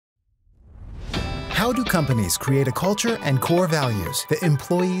How do companies create a culture and core values that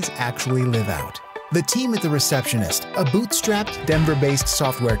employees actually live out? The team at The Receptionist, a bootstrapped Denver-based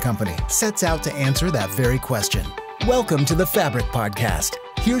software company, sets out to answer that very question. Welcome to the Fabric Podcast.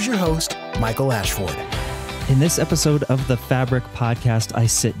 Here's your host, Michael Ashford. In this episode of the Fabric Podcast, I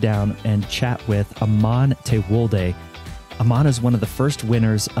sit down and chat with Aman Tewolde. Aman is one of the first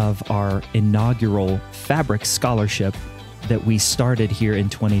winners of our inaugural Fabric Scholarship that we started here in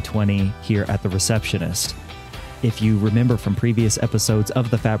 2020 here at The Receptionist. If you remember from previous episodes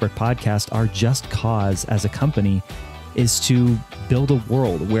of the Fabric Podcast, our just cause as a company is to build a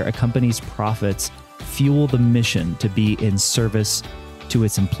world where a company's profits fuel the mission to be in service to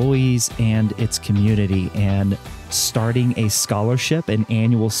its employees and its community. And starting a scholarship, an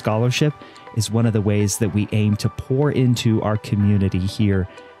annual scholarship, is one of the ways that we aim to pour into our community here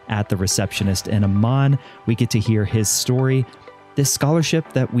at The Receptionist. And Aman, we get to hear his story. This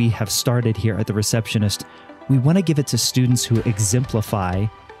scholarship that we have started here at The Receptionist, we want to give it to students who exemplify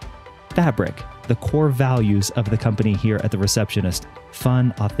Fabric, the core values of the company here at The Receptionist: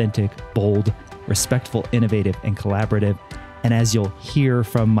 fun, authentic, bold, respectful, innovative, and collaborative. And as you'll hear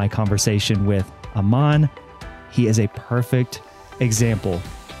from my conversation with Aman, he is a perfect example.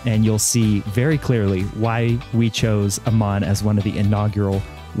 And you'll see very clearly why we chose Aman as one of the inaugural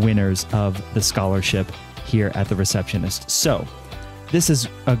winners of the scholarship here at The Receptionist. So this is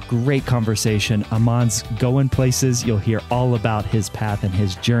a great conversation. Aman's going places. You'll hear all about his path and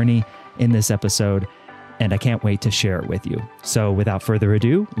his journey in this episode, and I can't wait to share it with you. So without further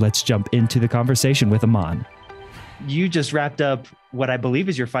ado, let's jump into the conversation with Aman. You just wrapped up what I believe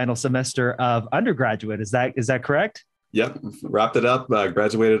is your final semester of undergraduate. Is that correct? Yep, wrapped it up.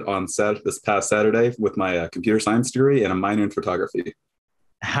 Graduated on this past Saturday with my computer science degree and a minor in photography.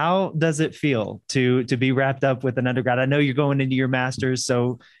 How does it feel to be wrapped up with an undergrad? I know you're going into your master's,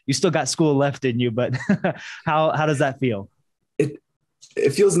 so you still got school left in you, but how does that feel? It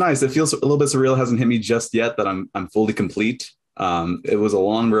feels nice. It feels a little bit surreal. It hasn't hit me just yet that I'm fully complete. It was a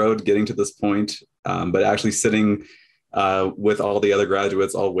long road getting to this point, but actually sitting with all the other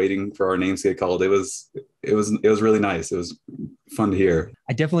graduates, all waiting for our names to get called, it was really nice. It was fun to hear.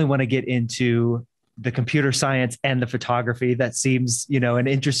 I definitely want to get into the computer science and the photography. That seems, an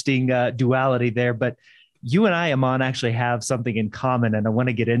interesting duality there. But you and I, Aman, actually have something in common, and I want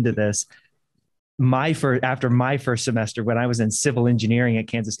to get into this. After my first semester, when I was in civil engineering at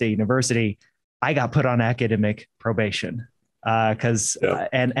Kansas State University, I got put on academic probation because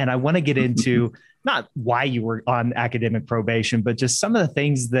and I want to get into not why you were on academic probation, but just some of the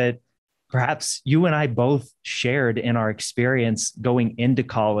things that perhaps you and I both shared in our experience going into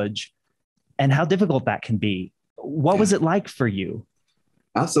college and how difficult that can be. What was it like for you?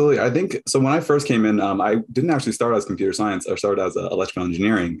 Absolutely. I think so. When I first came in, I didn't actually start as computer science. I started as electrical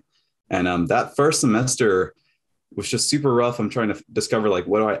engineering. And that first semester was just super rough. I'm trying to discover, what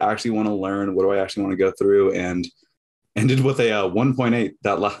do I actually want to learn? What do I actually want to go through? And ended with a 1.8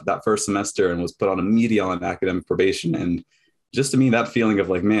 that first semester and was put on immediately on academic probation. And just to me, that feeling of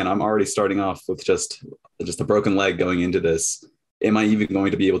man, I'm already starting off with just a broken leg going into this. Am I even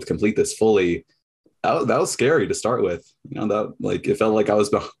going to be able to complete this fully? That was scary to start with. It felt like I was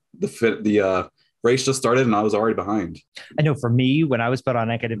the race just started and I was already behind. I know for me, when I was put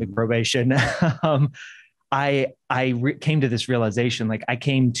on academic probation, I came to this realization, I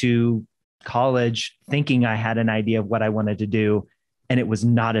came to college thinking I had an idea of what I wanted to do, and it was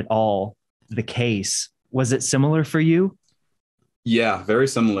not at all the case. Was it similar for you? Yeah, very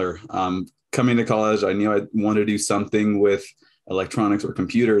similar. Coming to college, I knew I wanted to do something with electronics or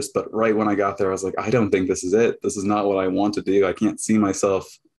computers, but right when I got there, I was like, I don't think this is it. This is not what I want to do. I can't see myself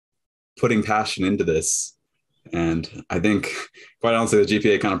putting passion into this. And I think, quite honestly, the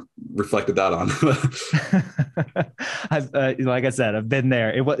GPA kind of reflected that on. Like I said, I've been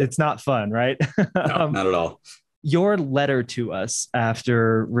there. It's not fun, right? No, not at all. Your letter to us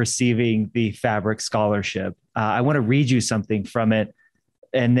after receiving the Fabric Scholarship, I want to read you something from it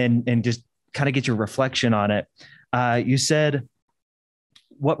and just kind of get your reflection on it. You said,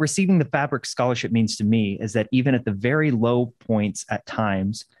 "What receiving the Fabric Scholarship means to me is that even at the very low points at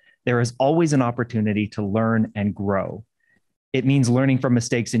times, there is always an opportunity to learn and grow. It means learning from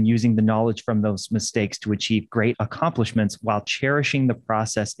mistakes and using the knowledge from those mistakes to achieve great accomplishments while cherishing the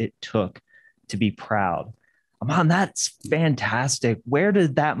process it took to be proud." Aman, that's fantastic. Where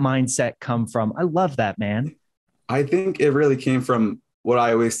did that mindset come from? I love that, man. I think it really came from what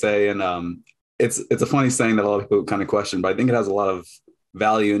I always say. And it's a funny saying that a lot of people kind of question, but I think it has a lot of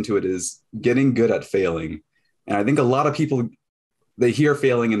value into it, is getting good at failing. And I think a lot of people, they hear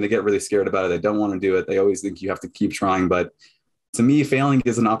failing and they get really scared about it. They don't want to do it. They always think you have to keep trying. But To me, failing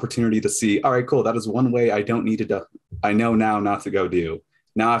is an opportunity to see, all right, cool. That is one way I don't need to do. I know now not to go do.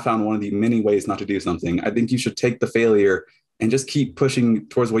 Now I found one of the many ways not to do something. I think you should take the failure and just keep pushing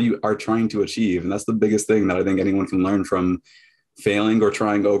towards what you are trying to achieve. And that's the biggest thing that I think anyone can learn from failing or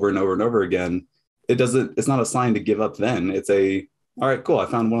trying over and over and over again. It's not a sign to give up then. It's all right, cool. I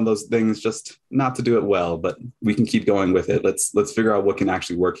found one of those things, just not to do it well, but we can keep going with it. Let's figure out what can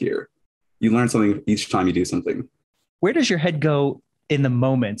actually work here. You learn something each time you do something. Where does your head go in the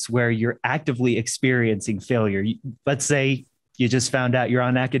moments where you're actively experiencing failure? Let's say you just found out you're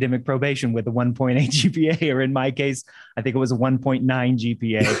on academic probation with a 1.8 GPA, or in my case, I think it was a 1.9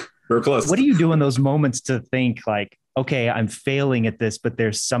 GPA. We're close. What do you do in those moments to think like, okay, I'm failing at this, but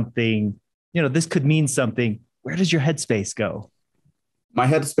there's something, this could mean something. Where does your headspace go? My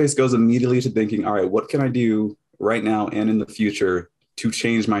headspace goes immediately to thinking, all right, what can I do right now and in the future to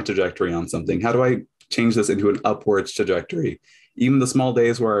change my trajectory on something? How do I change this into an upwards trajectory? Even the small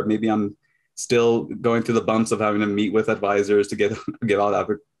days where maybe I'm still going through the bumps of having to meet with advisors to get out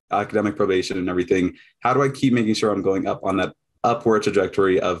academic probation and everything. How do I keep making sure I'm going up on that upward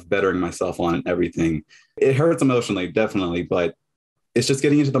trajectory of bettering myself on everything? It hurts emotionally, definitely, but it's just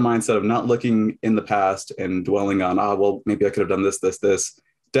getting into the mindset of not looking in the past and dwelling on, well, maybe I could have done this.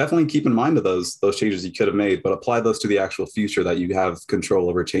 Definitely keep in mind of those changes you could have made, but apply those to the actual future that you have control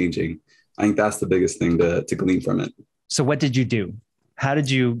over changing. I think that's the biggest thing to glean from it. So what did you do? How did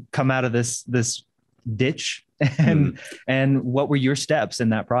you come out of this ditch? And what were your steps in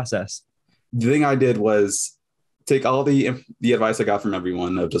that process? The thing I did was take all the advice I got from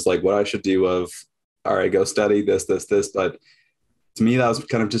everyone of just like what I should do of, all right, go study this. But to me, that was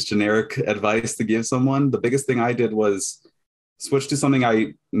kind of just generic advice to give someone. The biggest thing I did was switch to something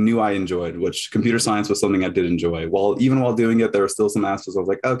I knew I enjoyed, which computer science was something I did enjoy. Even while doing it, there were still some aspects I was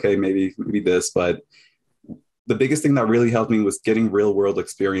like, okay, maybe this. But the biggest thing that really helped me was getting real world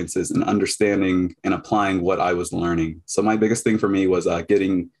experiences and understanding and applying what I was learning. So my biggest thing for me was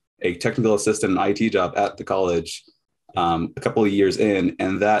getting a technical assistant IT job at the college a couple of years in.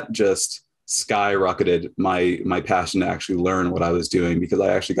 And that just skyrocketed my passion to actually learn what I was doing, because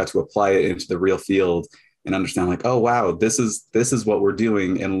I actually got to apply it into the real field and understand like, oh, wow, this is what we're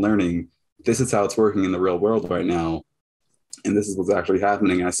doing and learning. This is how it's working in the real world right now. And this is what's actually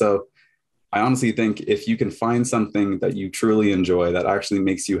happening. And so I honestly think if you can find something that you truly enjoy that actually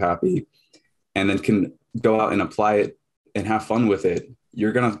makes you happy, and then can go out and apply it and have fun with it,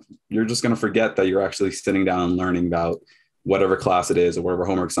 you're just gonna forget that you're actually sitting down and learning about whatever class it is or whatever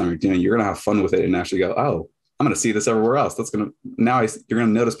homework assignment you're doing. You're gonna have fun with it and actually go, oh, I'm gonna see this everywhere else. You're gonna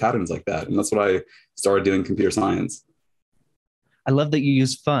notice patterns like that. And that's what I started doing computer science. I love that you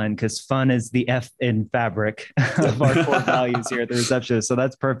use fun, because fun is the F in fabric of our core values here at the receptionist. So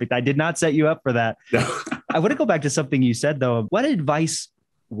that's perfect. I did not set you up for that. No. I want to go back to something you said, though. What advice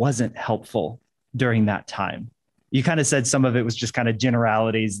wasn't helpful during that time? You kind of said some of it was just kind of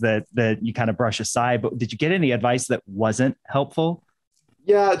generalities that you kind of brush aside, but did you get any advice that wasn't helpful?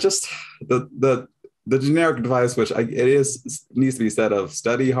 Yeah, just the generic advice, which needs to be said of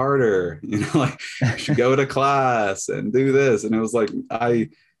study harder, like you should go to class and do this. And it was like, I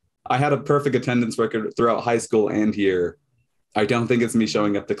had a perfect attendance record throughout high school and here. I don't think it's me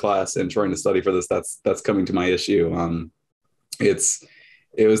showing up to class and trying to study for this that's coming to my issue.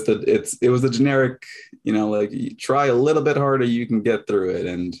 It was the generic, like you try a little bit harder, you can get through it.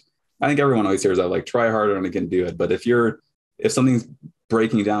 And I think everyone always hears that, like, try harder and you can do it. But if something's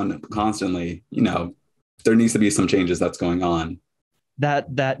breaking down constantly, there needs to be some changes that's going on.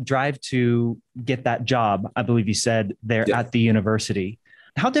 That drive to get that job, I believe you said there at the university.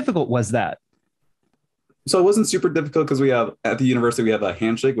 How difficult was that? So it wasn't super difficult because at the university, we have a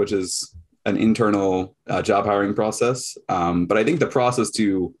handshake, which is an internal job hiring process. But I think the process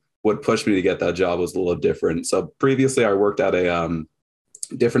to what pushed me to get that job was a little different. So previously I worked at a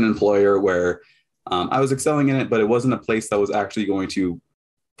different employer where I was excelling in it, but it wasn't a place that was actually going to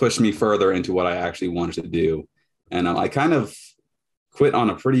push me further into what I actually wanted to do. And I kind of quit on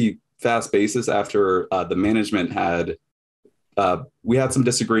a pretty fast basis after the management we had some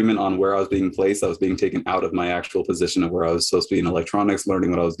disagreement on where I was being placed. I was being taken out of my actual position of where I was supposed to be in electronics,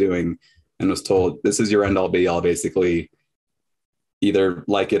 learning what I was doing, and was told, this is your end all be all, basically. Either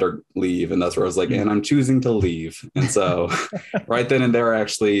like it or leave. And that's where I was like, and I'm choosing to leave. And so right then and there, I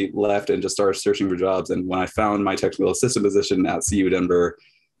actually left and just started searching for jobs. And when I found my technical assistant position at CU Denver,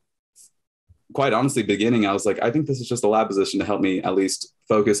 quite honestly, beginning, I was like, I think this is just a lab position to help me at least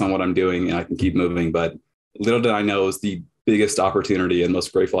focus on what I'm doing and I can keep moving. But little did I know, it was the biggest opportunity and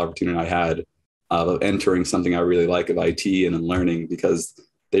most grateful opportunity I had of entering something I really like of IT and in learning, because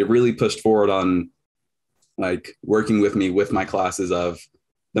they really pushed forward on like working with me with my classes of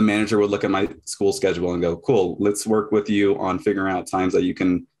the manager would look at my school schedule and go, cool, let's work with you on figuring out times that you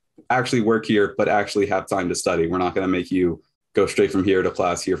can actually work here, but actually have time to study. We're not going to make you go straight from here to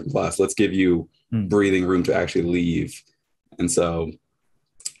class, here from class. Let's give you breathing room to actually leave. And so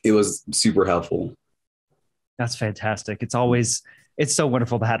it was super helpful. That's fantastic. It's so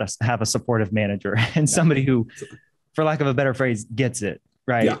wonderful to have a supportive manager and somebody who, for lack of a better phrase, gets it,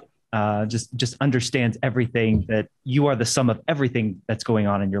 right? Yeah. Just understands everything, that you are the sum of everything that's going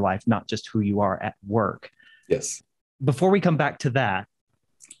on in your life, not just who you are at work. Yes. Before we come back to that,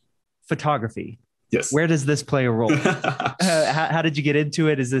 photography. Yes. Where does this play a role? How did you get into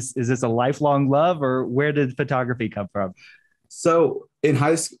it? Is this a lifelong love, or where did photography come from? So in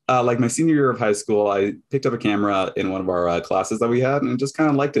high school, like my senior year of high school, I picked up a camera in one of our classes that we had and just kind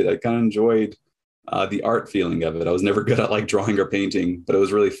of liked it. I kind of enjoyed the art feeling of it. I was never good at like drawing or painting, but it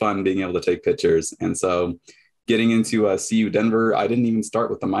was really fun being able to take pictures. And so getting into CU Denver, I didn't even start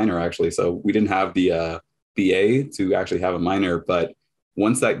with the minor actually. So we didn't have the BA to actually have a minor, but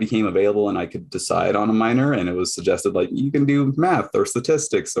once that became available and I could decide on a minor and it was suggested like you can do math or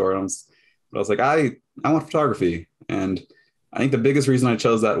statistics, or I was like, I want photography. And I think the biggest reason I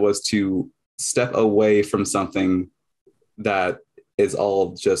chose that was to step away from something that is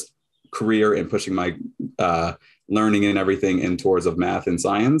all just career and pushing my learning and everything in towards of math and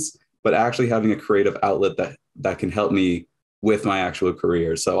science, but actually having a creative outlet that can help me with my actual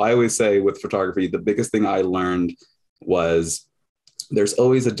career. So I always say with photography, the biggest thing I learned was there's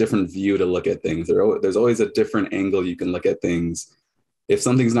always a different view to look at things. There's always a different angle you can look at things. If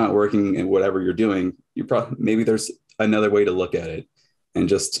something's not working in whatever you're doing, maybe there's another way to look at it. And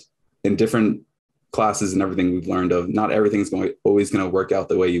just in different classes and everything we've learned of, not everything's always going to work out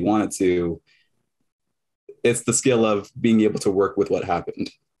the way you want it to. It's the skill of being able to work with what happened.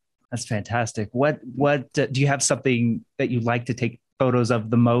 That's fantastic. What do you have something that you like to take photos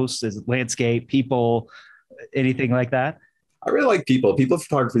of the most? Is it landscape, people, anything like that? I really like people. People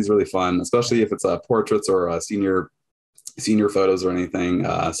photography is really fun, especially if it's portraits or senior photos or anything.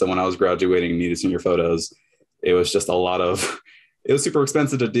 So when I was graduating and needed senior photos, it was just it was super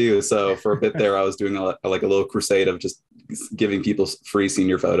expensive to do. So for a bit there, I was doing a little crusade of just giving people free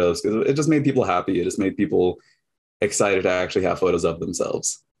senior photos because it just made people happy. It just made people excited to actually have photos of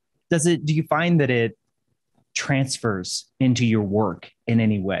themselves. Do you find that it transfers into your work in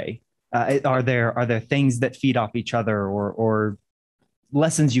any way? Are there things that feed off each other, or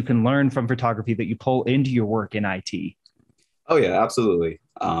lessons you can learn from photography that you pull into your work in IT? Oh yeah, absolutely.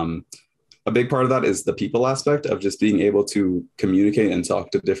 A big part of that is the people aspect of just being able to communicate and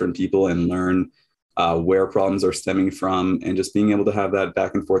talk to different people and learn where problems are stemming from, and just being able to have that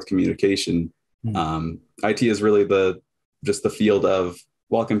back and forth communication. IT is really the field of,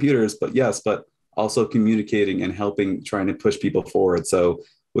 well, computers, but also communicating and helping, trying to push people forward. So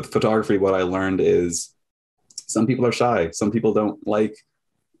with photography, what I learned is some people are shy. Some people don't like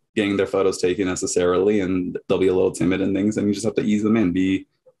getting their photos taken necessarily, and they'll be a little timid and things, and you just have to ease them in. Be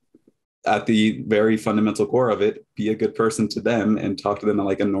at the very fundamental core of it, be a good person to them and talk to them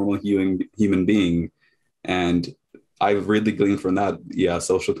like a normal human being. And I've really gleaned from that,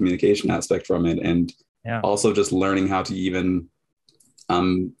 social communication aspect from it. And also just learning how to even,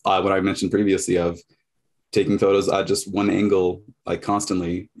 what I mentioned previously of taking photos at just one angle, like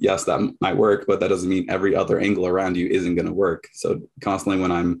constantly. Yes, that might work, but that doesn't mean every other angle around you isn't going to work. So constantly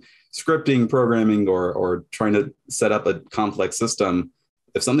when I'm scripting, programming, or trying to set up a complex system,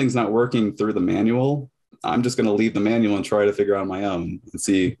 if something's not working through the manual, I'm just going to leave the manual and try to figure out on my own and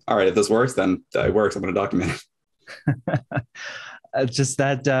see, all right, if this works, then it works. I'm going to document it. Just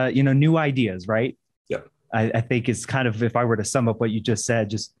that, new ideas, right? Yeah. I think it's kind of, if I were to sum up what you just said,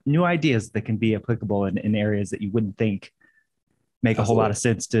 just new ideas that can be applicable in areas that you wouldn't think make a whole lot of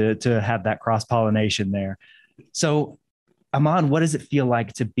sense to have that cross-pollination there. So, Aman, what does it feel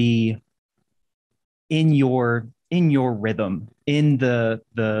like to be in your rhythm, in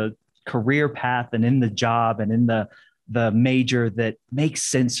the career path and in the job and in the major that makes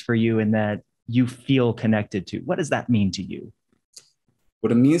sense for you and that you feel connected to? What does that mean to you?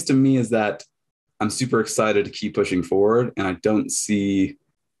 What it means to me is that I'm super excited to keep pushing forward, and I don't see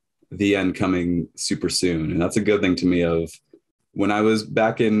the end coming super soon. And that's a good thing to me. Of when I was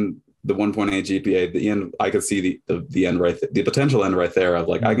back in the 1.8 GPA, the end, I could see the end right, the potential end right there of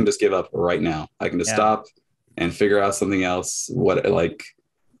like, I can just give up right now. I can just stop and figure out something else.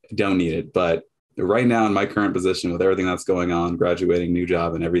 Don't need it. But right now in my current position with everything that's going on, graduating, new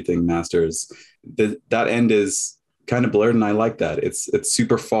job and everything, masters, that end is kind of blurred. And I like that. It's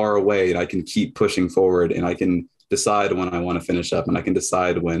super far away, and I can keep pushing forward, and I can decide when I want to finish up, and I can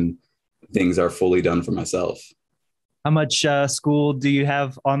decide when things are fully done for myself. How much school do you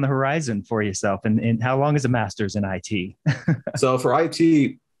have on the horizon for yourself? And how long is a master's in IT? So for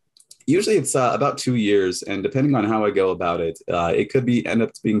IT, usually it's about 2 years, and depending on how I go about it, it could be end up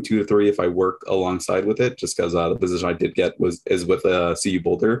being 2 to 3 if I work alongside with it. Just because the position I did get is with CU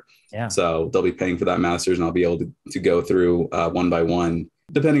Boulder, Yeah. so they'll be paying for that master's, and I'll be able to go through one by one.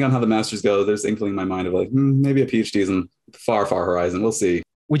 Depending on how the master's go, there's inkling in my mind of like maybe a PhD is in far horizon. We'll see.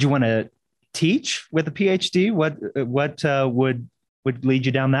 Would you want to teach with a PhD? What would lead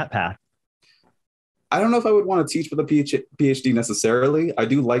you down that path? I don't know if I would want to teach with a PhD necessarily. I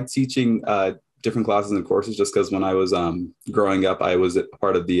do like teaching different classes and courses just because when I was growing up, I was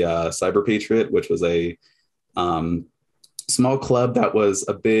part of the Cyber Patriot, which was a small club that was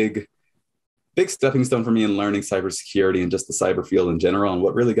a big stepping stone for me in learning cybersecurity and just the cyber field in general. And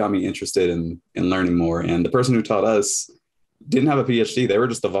what really got me interested in learning more. And the person who taught us didn't have a PhD. They were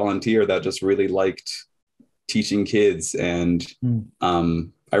just a volunteer that just really liked teaching kids. And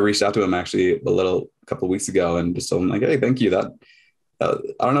I reached out to him actually a couple of weeks ago and just told him like, hey, thank you. That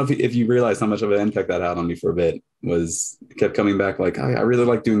I don't know if you realize how much of an impact that had on me for a bit. Kept coming back like, I really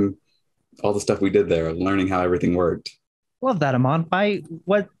like doing all the stuff we did there, learning how everything worked. Love that, Aman.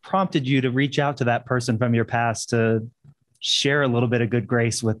 What prompted you to reach out to that person from your past to share a little bit of good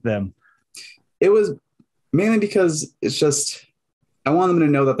grace with them? It was mainly because it's just, I want them to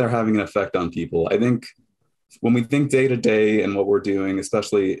know that they're having an effect on people. I think when we think day to day and what we're doing,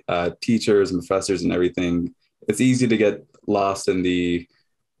 especially teachers and professors and everything, it's easy to get lost in the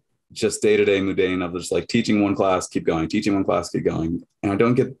just day to day mundane of just like teaching one class, keep going, teaching one class, keep going. And I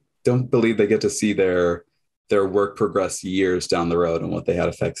don't believe they get to see their work progress years down the road and what they had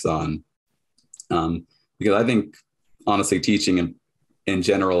effects on. Because I think honestly, teaching in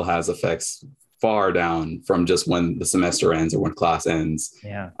general has effects far down from just when the semester ends or when class ends.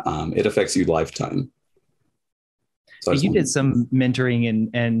 Yeah. It affects you lifetime. So you did some mentoring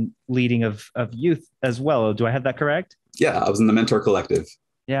and leading of youth as well. Do I have that correct? Yeah, I was in the Mentor Collective.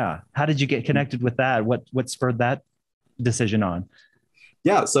 Yeah. How did you get connected with that? What spurred that decision on?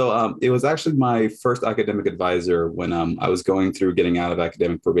 Yeah, so it was actually my first academic advisor when I was going through getting out of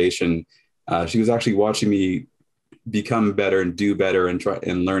academic probation. She was actually watching me become better and do better and try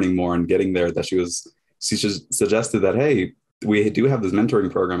and learning more and getting there. She just suggested that, hey, we do have this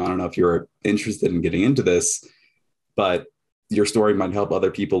mentoring program. I don't know if you're interested in getting into this, but your story might help other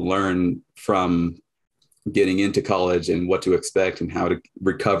people learn from getting into college and what to expect and how to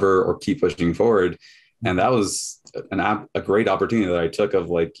recover or keep pushing forward. And that was a great opportunity that I took of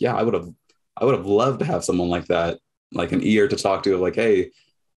like, yeah, I would have loved to have someone like that, like an ear to talk to of like, hey,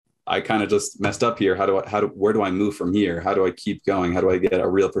 I kind of just messed up here. Where do I move from here? How do I keep going? How do I get a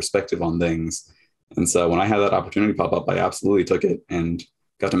real perspective on things? And so when I had that opportunity pop up, I absolutely took it and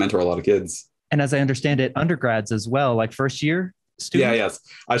got to mentor a lot of kids. And as I understand it, undergrads as well, like first year students? Yeah, yes.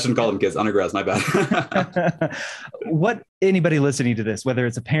 I shouldn't call them kids, undergrads, my bad. What anybody listening to this, whether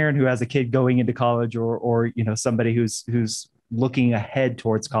it's a parent who has a kid going into college or somebody who's looking ahead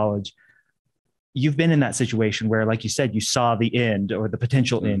towards college, you've been in that situation where, like you said, you saw the end or the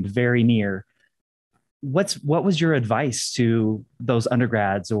potential end very near. What was your advice to those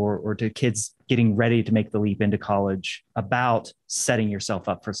undergrads or to kids getting ready to make the leap into college about setting yourself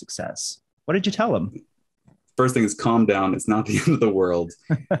up for success? What did you tell them? First thing is calm down. It's not the end of the world.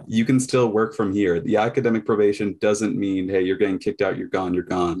 You can still work from here. The academic probation doesn't mean, hey, you're getting kicked out, you're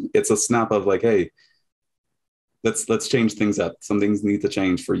gone. It's a snap of like, hey, let's change things up. Some things need to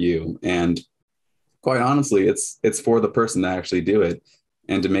change for you. And quite honestly, it's for the person to actually do it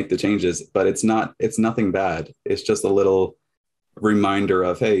and to make the changes, but it's nothing bad. It's just a little reminder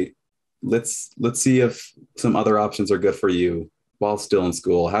of, hey, let's see if some other options are good for you while still in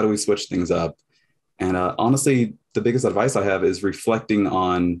school. How do we switch things up? And honestly, the biggest advice I have is reflecting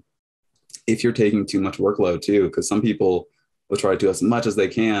on if you're taking too much workload too, because some people will try to do as much as they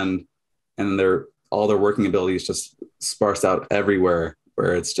can, and all their working abilities just sparse out everywhere,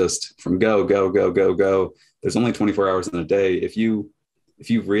 where it's just from go. There's only 24 hours in a day. If you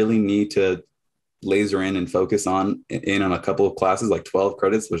really need to laser in and focus on a couple of classes, like 12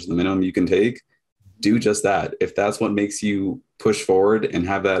 credits, which is the minimum you can take, do just that. If that's what makes you push forward and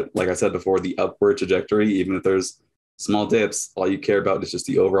have that, like I said before, the upward trajectory, even if there's small dips, all you care about is just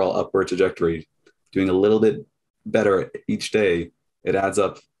the overall upward trajectory, doing a little bit better each day. It adds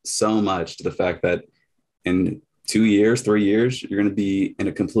up so much to the fact that in 2 years, 3 years, you're going to be in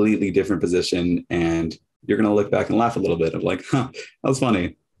a completely different position, and you're going to look back and laugh a little bit of like, that was funny.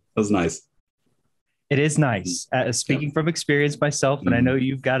 That was nice. It is nice. Speaking from experience myself, and I know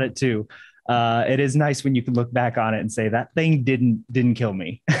you've got it too. It is nice when you can look back on it and say that thing didn't kill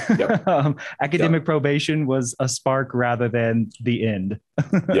me. Yep. Academic probation was a spark rather than the end.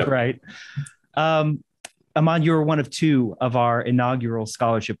 Yep. Right. Aman, you were one of two of our inaugural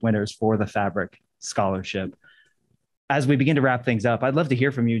scholarship winners for the Fabric Scholarship. As we begin to wrap things up, I'd love to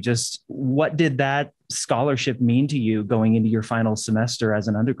hear from you. Just what did that scholarship mean to you going into your final semester as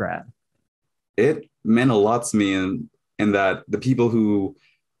an undergrad? It meant a lot to me in that the people who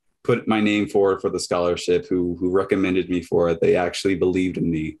put my name forward for the scholarship, who recommended me for it, they actually believed in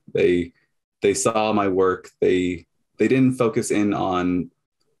me. They saw my work. They didn't focus in on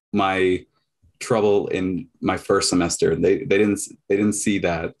my trouble in my first semester. They didn't see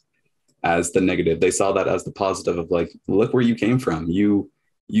that as the negative. They saw that as the positive of like, look where you came from. You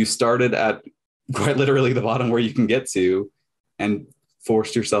started at quite literally the bottom where you can get to and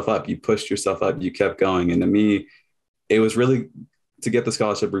forced yourself up. You pushed yourself up. You kept going. And to me, it was really to get the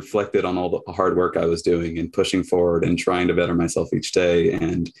scholarship reflected on all the hard work I was doing and pushing forward and trying to better myself each day.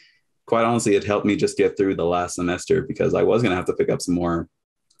 And quite honestly, it helped me just get through the last semester because I was going to have to pick up some more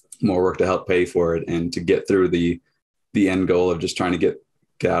work to help pay for it and to get through the end goal of just trying to get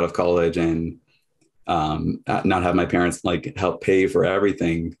out of college and not have my parents like help pay for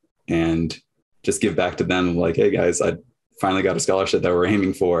everything and just give back to them like, hey guys, I finally got a scholarship that we're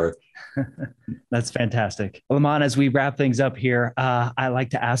aiming for. That's fantastic. Well, Aman, as we wrap things up here, I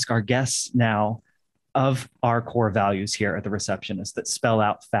like to ask our guests now of our core values here at The Receptionist that spell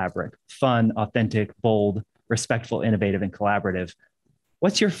out Fabric: fun, authentic, bold, respectful, innovative, and collaborative.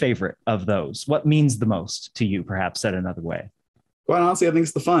 What's your favorite of those? What means the most to you, perhaps said another way? Quite honestly, I think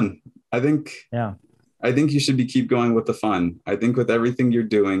it's the fun. I think you should keep going with the fun. I think with everything you're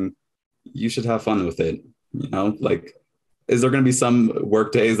doing, you should have fun with it. You know, like, is there going to be some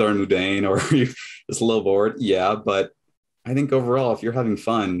work days that are mundane or you're just a little bored? Yeah. But I think overall, if you're having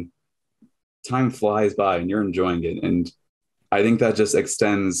fun, time flies by and you're enjoying it. And I think that just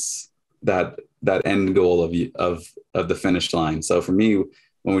extends that end goal of the finish line. So for me,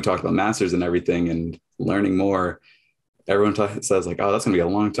 when we talked about masters and everything and learning more, everyone says like, oh, that's going to be a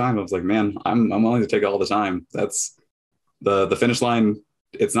long time. I was like, man, I'm willing to take all the time. That's the finish line.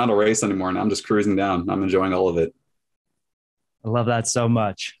 It's not a race anymore. And I'm just cruising down. I'm enjoying all of it. I love that so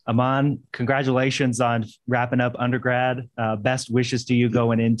much. Aman, congratulations on wrapping up undergrad. Best wishes to you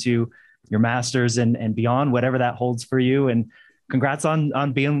going into your master's and beyond, whatever that holds for you. And congrats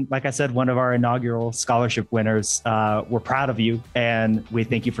on being, like I said, one of our inaugural scholarship winners. We're proud of you. And we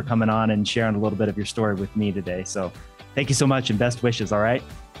thank you for coming on and sharing a little bit of your story with me today. So thank you so much and best wishes. All right.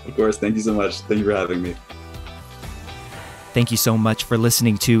 Of course. Thank you so much. Thank you for having me. Thank you so much for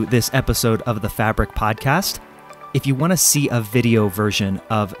listening to this episode of the Fabric Podcast. If you want to see a video version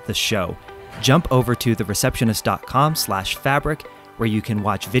of the show, jump over to thereceptionist.com/fabric, where you can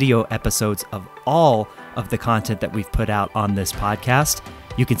watch video episodes of all of the content that we've put out on this podcast.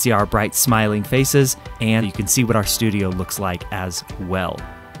 You can see our bright smiling faces and you can see what our studio looks like as well.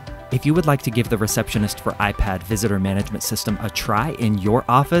 If you would like to give the Receptionist for iPad Visitor Management System a try in your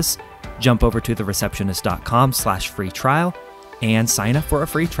office, jump over to thereceptionist.com/free trial and sign up for a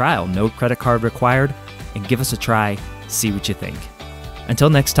free trial. No credit card required, and give us a try. See what you think. Until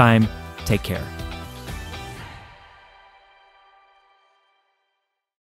next time, take care.